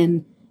 And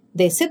then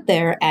they sit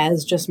there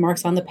as just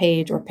marks on the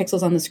page or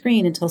pixels on the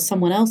screen until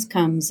someone else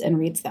comes and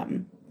reads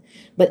them.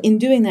 But in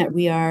doing that,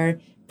 we are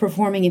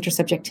performing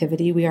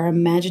intersubjectivity. We are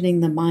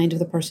imagining the mind of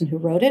the person who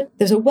wrote it.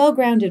 There's a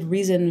well-grounded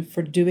reason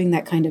for doing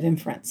that kind of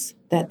inference,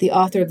 that the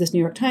author of this New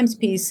York Times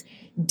piece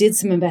did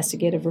some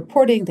investigative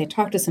reporting, they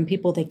talked to some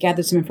people, they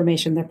gathered some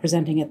information, they're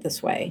presenting it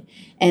this way.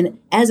 And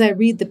as I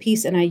read the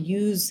piece and I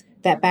use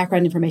that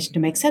background information to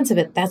make sense of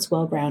it, that's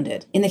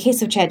well-grounded. In the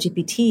case of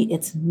ChatGPT,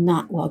 it's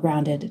not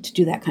well-grounded to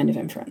do that kind of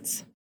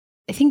inference.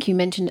 I think you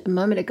mentioned a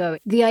moment ago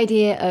the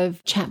idea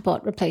of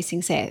chatbot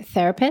replacing, say, a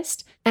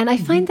therapist. And I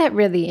find that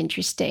really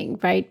interesting,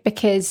 right?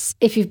 Because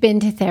if you've been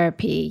to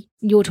therapy,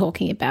 you're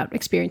talking about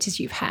experiences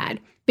you've had,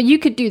 but you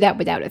could do that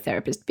without a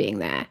therapist being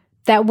there.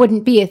 That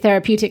wouldn't be a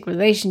therapeutic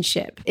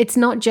relationship. It's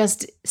not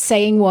just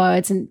saying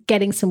words and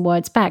getting some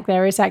words back.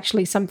 There is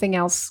actually something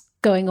else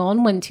going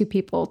on when two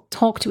people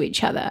talk to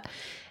each other.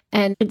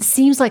 And it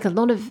seems like a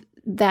lot of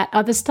that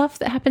other stuff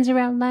that happens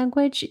around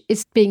language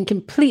is being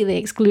completely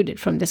excluded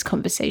from this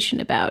conversation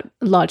about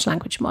large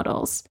language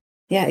models.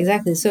 Yeah,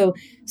 exactly. So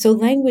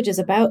language is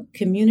about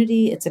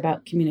community, it's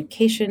about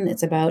communication,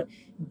 it's about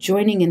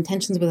joining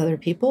intentions with other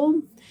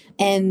people.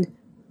 And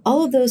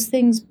all of those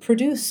things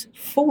produce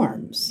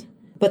forms,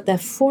 but the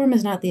form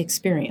is not the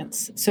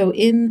experience. So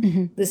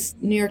in this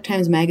New York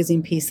Times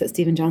Magazine piece that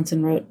Stephen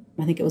Johnson wrote,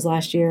 I think it was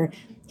last year,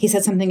 he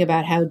said something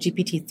about how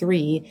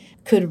GPT-3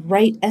 could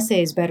write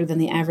essays better than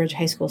the average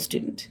high school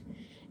student.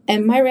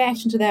 And my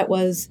reaction to that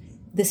was,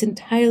 this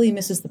entirely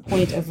misses the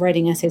point of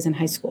writing essays in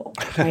high school,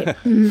 right?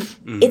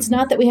 It's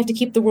not that we have to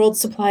keep the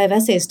world's supply of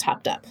essays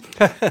topped up.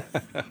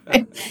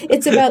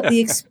 It's about the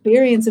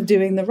experience of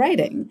doing the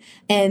writing.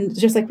 And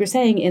just like we're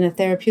saying, in a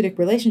therapeutic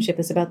relationship,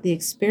 it's about the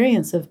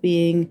experience of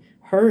being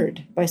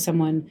heard by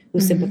someone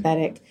who's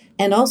sympathetic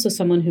and also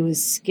someone who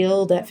is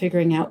skilled at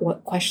figuring out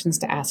what questions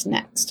to ask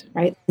next,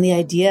 right? And the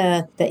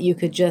idea that you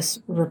could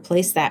just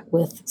replace that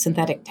with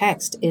synthetic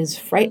text is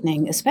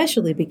frightening,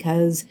 especially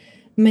because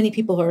many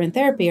people who are in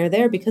therapy are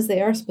there because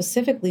they are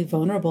specifically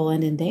vulnerable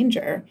and in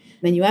danger.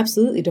 And you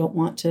absolutely don't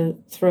want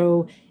to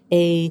throw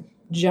a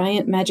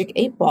giant magic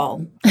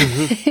 8-ball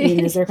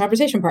as their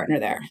conversation partner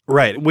there.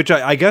 Right, which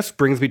I guess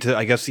brings me to,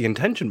 the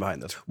intention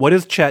behind this. What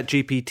is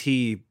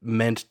ChatGPT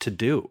meant to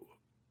do,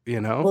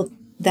 Well,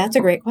 that's a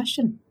great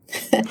question.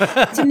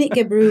 Timnit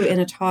Gebru, in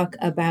a talk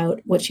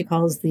about what she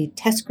calls the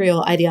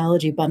TESCREAL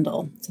ideology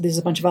bundle. So there's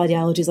a bunch of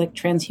ideologies like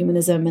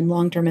transhumanism and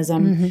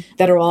long-termism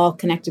that are all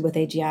connected with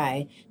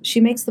AGI. She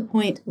makes the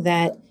point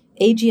that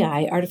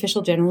AGI,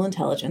 artificial general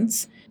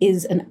intelligence,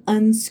 is an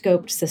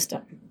unscoped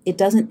system. It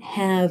doesn't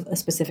have a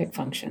specific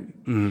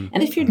function.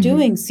 And if you're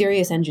doing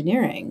serious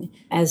engineering,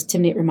 as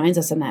Timnit reminds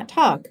us in that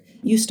talk,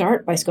 you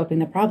start by scoping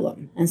the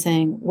problem and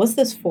saying, what's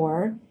this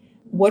for?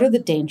 What are the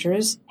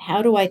dangers?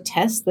 How do I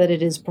test that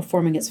it is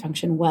performing its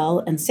function well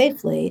and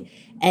safely?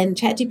 And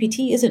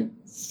ChatGPT isn't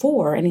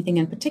for anything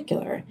in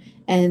particular.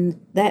 And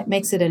that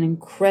makes it an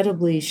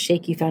incredibly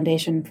shaky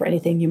foundation for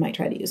anything you might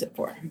try to use it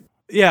for.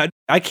 Yeah,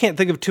 I can't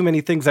think of too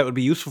many things that would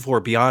be useful for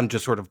beyond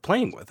just sort of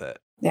playing with it.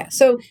 Yeah,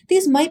 so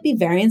these might be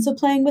variants of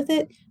playing with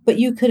it, but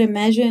you could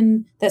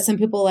imagine that some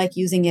people like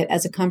using it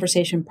as a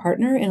conversation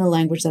partner in a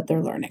language that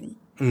they're learning.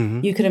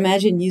 You could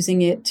imagine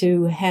using it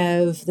to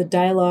have the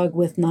dialogue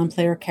with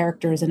non-player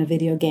characters in a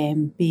video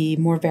game be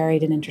more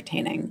varied and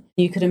entertaining.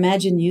 You could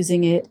imagine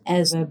using it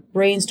as a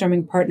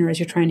brainstorming partner as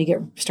you're trying to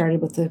get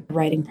started with a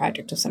writing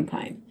project of some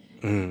kind.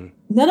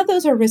 None of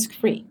those are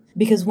risk-free,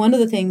 because one of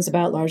the things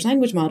about large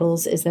language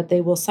models is that they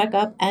will suck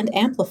up and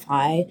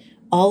amplify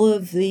all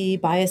of the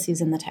biases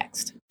in the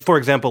text. For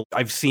example,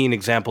 I've seen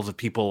examples of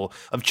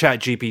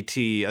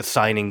ChatGPT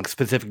assigning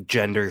specific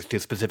genders to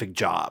specific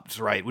jobs,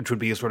 right? Which would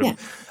be a sort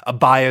of a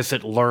bias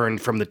it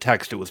learned from the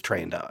text it was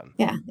trained on.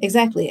 Yeah,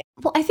 exactly.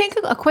 Well, I think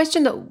a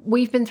question that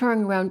we've been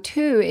throwing around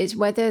too is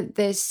whether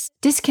this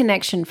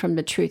disconnection from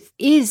the truth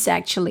is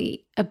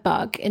actually a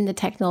bug in the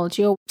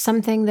technology or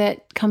something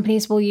that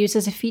companies will use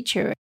as a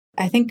feature.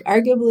 I think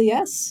arguably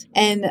yes.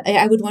 And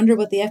I would wonder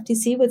what the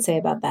FTC would say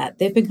about that.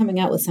 They've been coming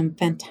out with some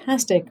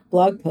fantastic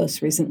blog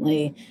posts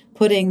recently,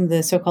 putting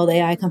the so-called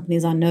AI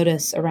companies on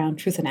notice around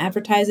truth in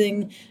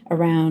advertising,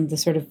 around the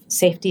sort of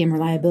safety and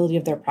reliability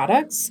of their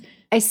products.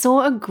 I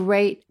saw a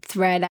great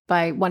thread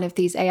by one of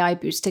these AI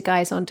booster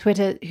guys on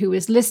Twitter who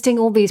was listing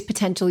all these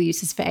potential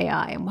uses for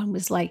AI. And one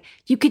was like,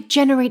 you could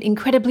generate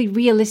incredibly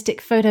realistic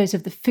photos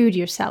of the food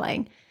you're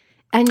selling.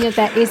 And yet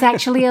that is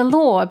actually a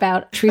law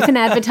about truth in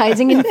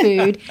advertising in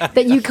food,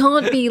 that you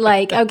can't be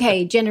like,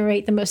 okay,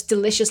 generate the most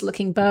delicious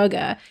looking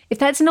burger. If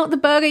that's not the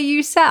burger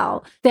you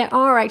sell, there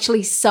are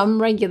actually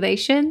some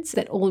regulations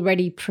that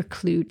already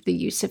preclude the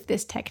use of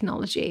this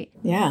technology.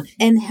 Yeah.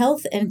 And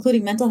health,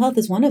 including mental health,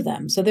 is one of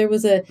them. So there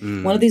was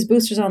one of these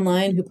boosters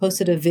online who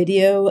posted a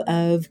video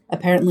of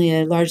apparently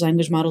a large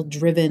language model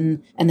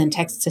driven and then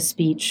text to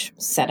speech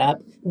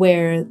setup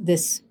where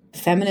this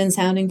feminine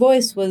sounding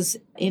voice was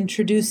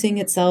introducing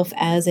itself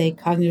as a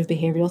cognitive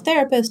behavioral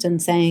therapist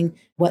and saying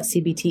what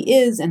CBT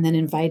is, and then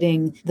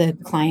inviting the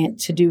client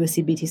to do a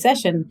CBT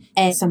session.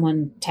 And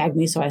someone tagged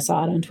me, so I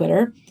saw it on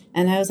Twitter.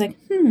 And I was like,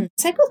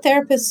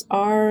 psychotherapists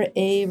are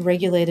a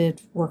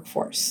regulated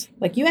workforce.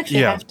 Like, you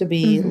actually have to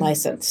be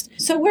licensed.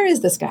 So where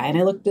is this guy? And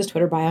I looked at his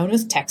Twitter bio and it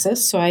was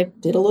Texas. So I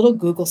did a little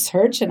Google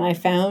search and I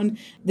found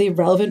the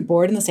relevant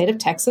board in the state of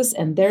Texas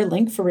and their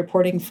link for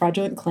reporting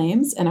fraudulent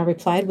claims. And I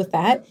replied with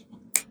that.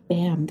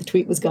 Bam, the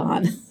tweet was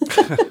gone.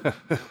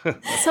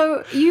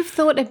 So you've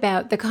thought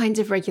about the kinds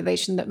of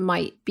regulation that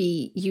might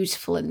be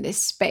useful in this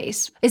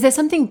space. Is there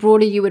something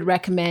broader you would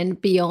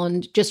recommend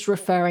beyond just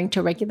referring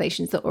to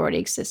regulations that already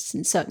exist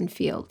in certain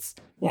fields?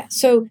 Yeah.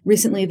 So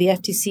recently, the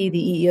FTC,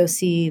 the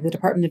EEOC, the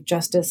Department of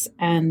Justice,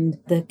 and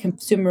the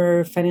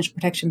Consumer Financial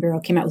Protection Bureau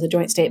came out with a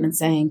joint statement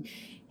saying,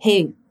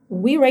 hey,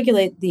 we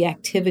regulate the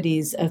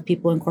activities of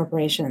people and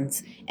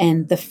corporations.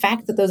 And the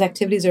fact that those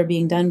activities are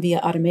being done via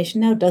automation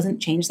now doesn't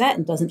change that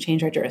and doesn't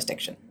change our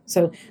jurisdiction.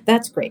 So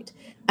that's great.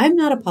 I'm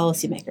not a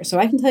policymaker, so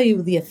I can tell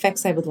you the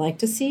effects I would like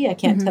to see. I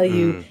can't tell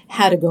you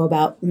how to go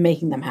about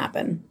making them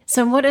happen.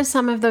 So what are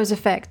some of those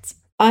effects?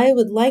 I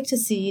would like to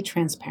see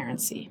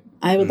transparency.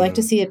 I would like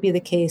to see it be the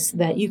case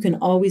that you can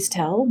always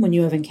tell when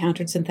you have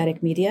encountered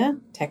synthetic media,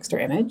 text or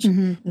image,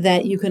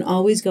 that you can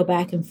always go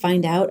back and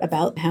find out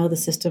about how the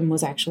system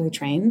was actually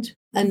trained.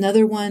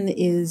 Another one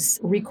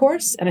is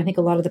recourse. And I think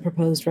a lot of the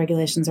proposed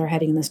regulations are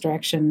heading in this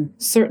direction,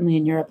 certainly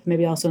in Europe,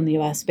 maybe also in the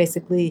US.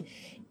 Basically,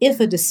 if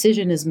a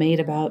decision is made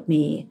about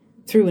me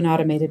through an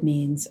automated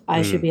means,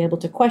 I should be able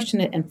to question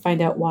it and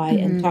find out why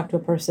and talk to a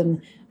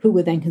person who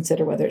would then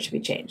consider whether it should be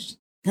changed.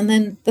 And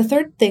then the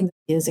third thing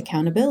is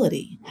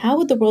accountability. How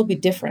would the world be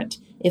different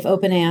if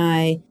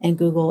OpenAI and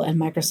Google and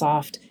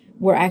Microsoft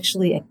were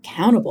actually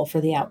accountable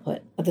for the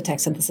output of the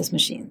text synthesis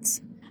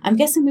machines? I'm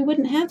guessing we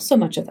wouldn't have so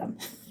much of them.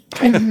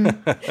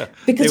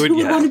 Because who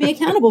would want to be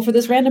accountable for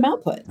this random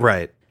output?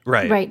 Right.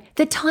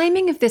 The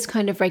timing of this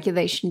kind of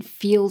regulation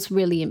feels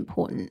really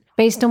important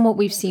based on what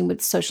we've seen with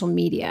social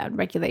media and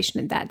regulation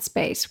in that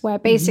space, where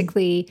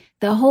basically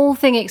the whole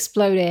thing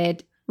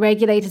exploded.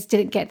 Regulators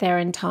didn't get there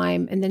in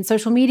time. And then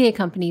social media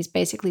companies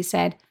basically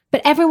said,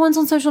 but everyone's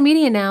on social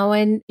media now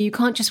and you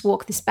can't just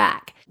walk this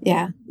back.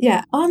 Yeah.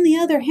 On the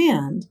other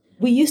hand,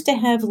 we used to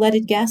have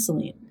leaded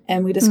gasoline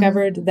And we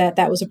discovered that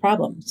that was a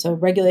problem. So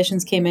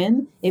regulations came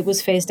in, it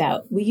was phased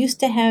out. We used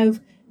to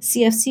have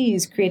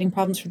CFCs creating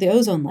problems for the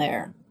ozone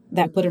layer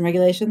that put in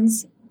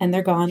regulations, and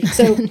they're gone.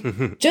 So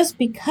just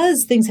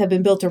because things have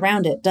been built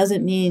around it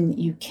doesn't mean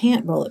you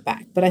can't roll it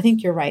back. But I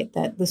think you're right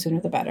that the sooner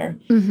the better.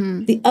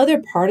 The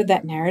other part of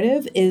that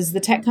narrative is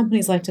the tech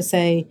companies like to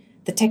say,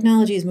 the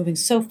technology is moving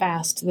so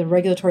fast, the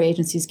regulatory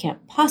agencies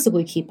can't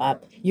possibly keep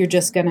up. You're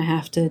just going to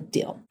have to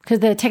deal. Because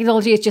the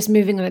technology is just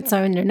moving on its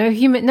own. There are no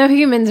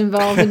humans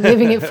involved in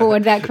moving it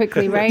forward that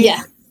quickly, right?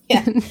 Yeah.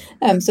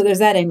 So there's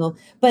that angle.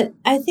 But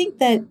I think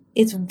that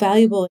it's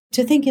valuable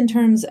to think in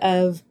terms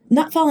of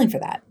not falling for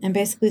that and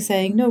basically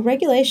saying, no,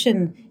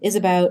 regulation is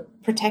about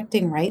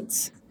protecting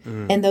rights,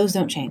 and those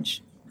don't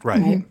change.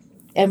 Right.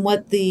 And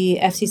what the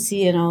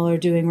FCC and all are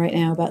doing right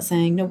now about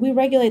saying, no, we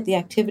regulate the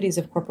activities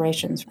of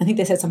corporations. I think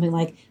they said something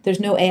like, there's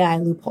no AI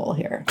loophole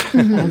here.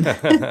 And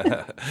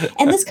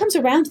this comes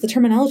around to the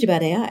terminology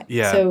about AI.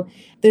 Yeah. So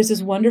there's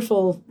this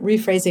wonderful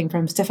rephrasing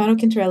from Stefano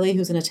Quintarelli,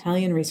 who's an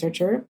Italian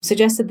researcher,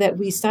 suggested that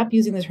we stop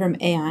using the term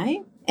AI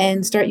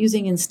and start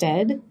using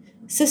instead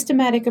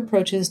systematic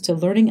approaches to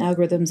learning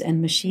algorithms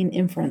and machine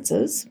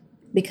inferences,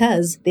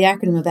 because the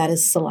acronym of that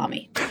is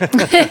SALAMI.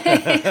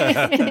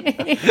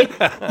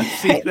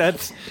 See,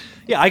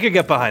 I could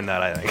get behind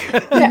that, I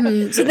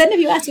think. So then if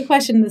you ask a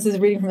question, this is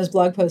reading from his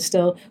blog post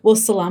still, will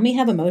salami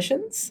have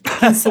emotions?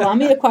 Can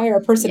salami acquire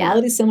a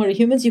personality similar to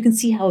humans? You can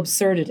see how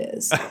absurd it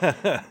is.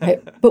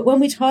 Right? But when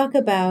we talk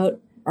about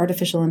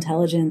artificial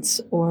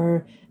intelligence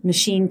or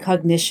machine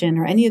cognition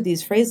or any of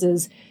these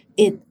phrases,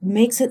 it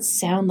makes it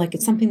sound like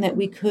it's something that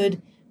we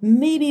could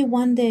maybe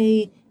one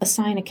day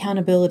assign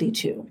accountability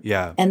to.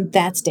 Yeah. And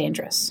that's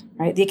dangerous,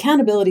 right? The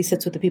accountability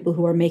sits with the people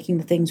who are making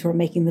the things, who are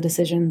making the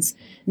decisions,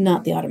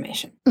 not the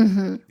automation.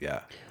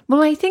 Yeah.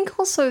 Well, I think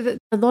also that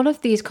a lot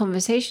of these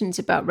conversations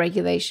about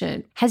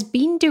regulation has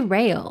been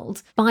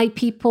derailed by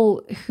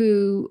people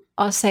who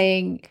are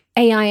saying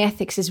AI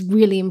ethics is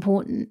really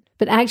important.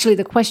 But actually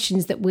the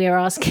questions that we're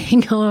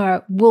asking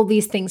are, will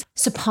these things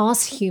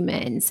surpass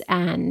humans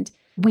and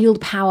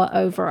wield power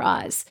over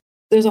us?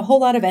 There's a whole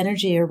lot of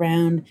energy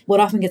around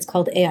what often gets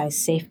called AI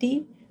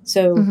safety.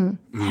 So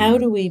how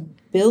do we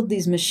build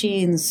these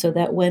machines so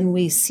that when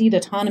we cede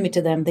autonomy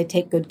to them, they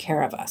take good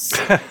care of us?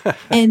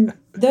 And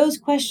those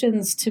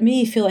questions, to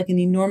me, feel like an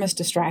enormous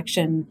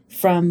distraction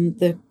from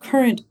the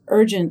current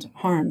urgent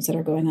harms that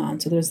are going on.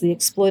 So there's the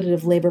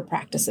exploitative labor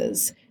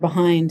practices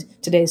behind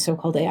today's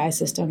so-called AI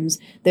systems.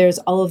 There's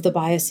all of the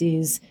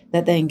biases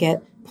that then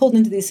get pulled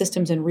into these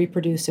systems and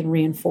reproduced and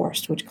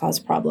reinforced, which cause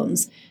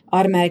problems.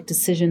 Automatic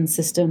decision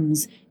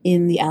systems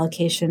in the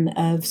allocation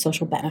of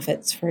social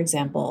benefits, for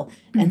example.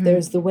 And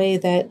there's the way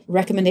that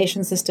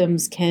recommendation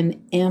systems can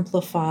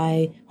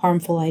amplify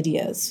harmful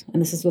ideas.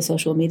 And this is the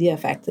social media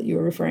effect that you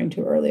were referring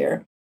to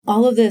earlier.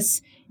 All of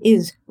this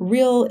is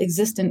real,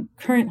 existent,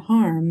 current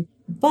harm,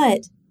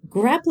 but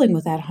grappling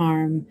with that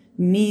harm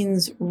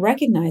means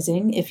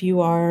recognizing, if you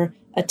are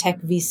a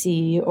tech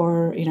VC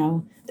or,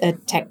 a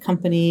tech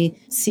company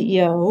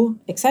CEO,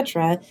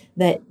 etc.,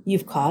 that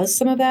you've caused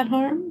some of that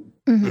harm.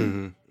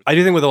 I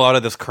do think with a lot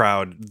of this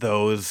crowd,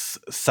 those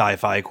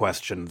sci-fi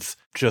questions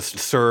just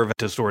serve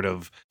to sort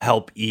of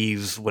help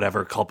ease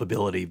whatever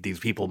culpability these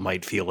people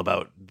might feel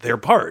about their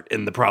part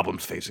in the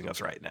problems facing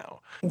us right now.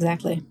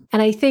 Exactly.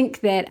 And I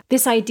think that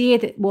this idea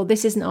that, well,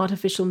 this is an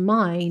artificial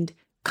mind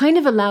kind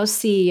of allows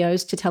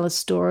CEOs to tell a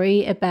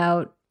story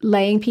about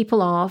laying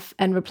people off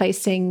and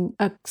replacing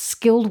a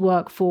skilled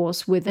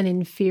workforce with an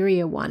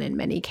inferior one in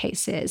many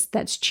cases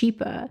that's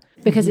cheaper,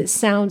 because it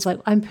sounds like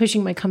I'm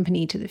pushing my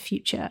company to the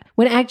future.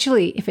 When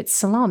actually, if it's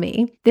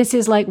salami, this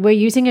is like we're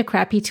using a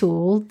crappy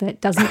tool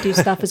that doesn't do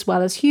stuff as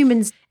well as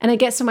humans. And I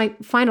guess so my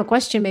final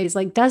question maybe is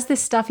like, does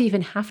this stuff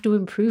even have to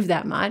improve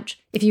that much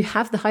if you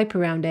have the hype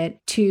around it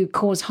to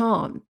cause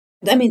harm?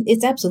 I mean,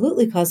 it's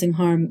absolutely causing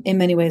harm in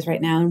many ways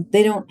right now.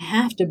 They don't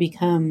have to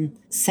become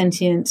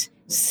sentient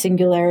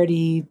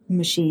singularity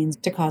machines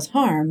to cause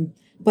harm,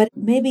 but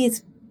maybe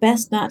it's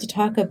best not to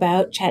talk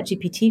about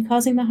ChatGPT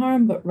causing the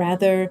harm, but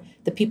rather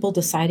the people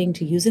deciding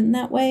to use it in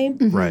that way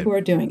who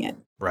are doing it.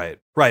 Right.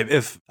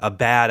 If a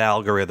bad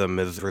algorithm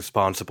is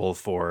responsible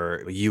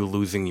for you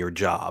losing your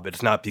job,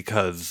 it's not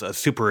because a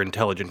super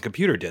intelligent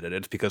computer did it.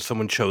 It's because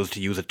someone chose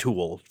to use a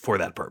tool for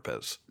that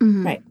purpose.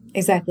 Right.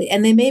 Exactly.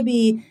 And they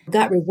maybe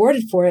got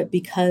rewarded for it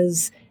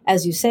because,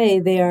 as you say,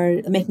 they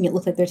are making it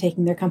look like they're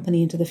taking their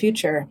company into the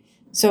future.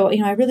 So,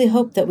 I really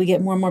hope that we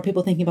get more and more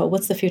people thinking about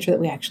what's the future that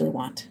we actually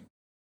want.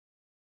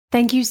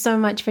 Thank you so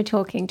much for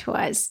talking to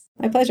us.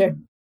 My pleasure.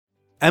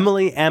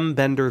 Emily M.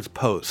 Bender's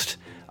post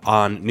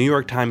on New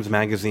York Times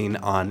Magazine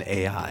on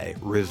AI,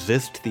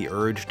 Resist the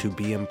Urge to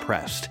Be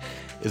Impressed,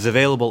 is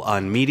available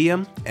on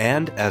Medium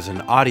and as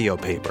an audio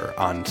paper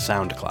on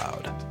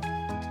SoundCloud.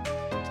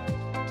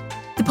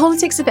 The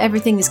Politics of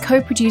Everything is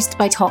co-produced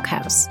by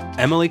Talkhouse.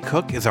 Emily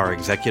Cook is our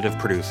executive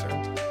producer.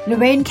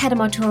 Lorraine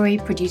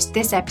Kadamatori produced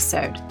this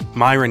episode.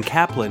 Myron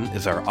Kaplan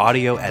is our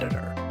audio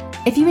editor.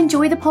 If you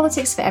enjoy The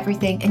Politics for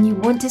Everything and you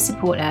want to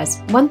support us,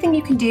 one thing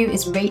you can do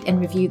is rate and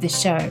review the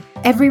show.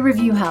 Every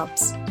review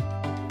helps.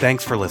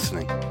 Thanks for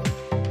listening.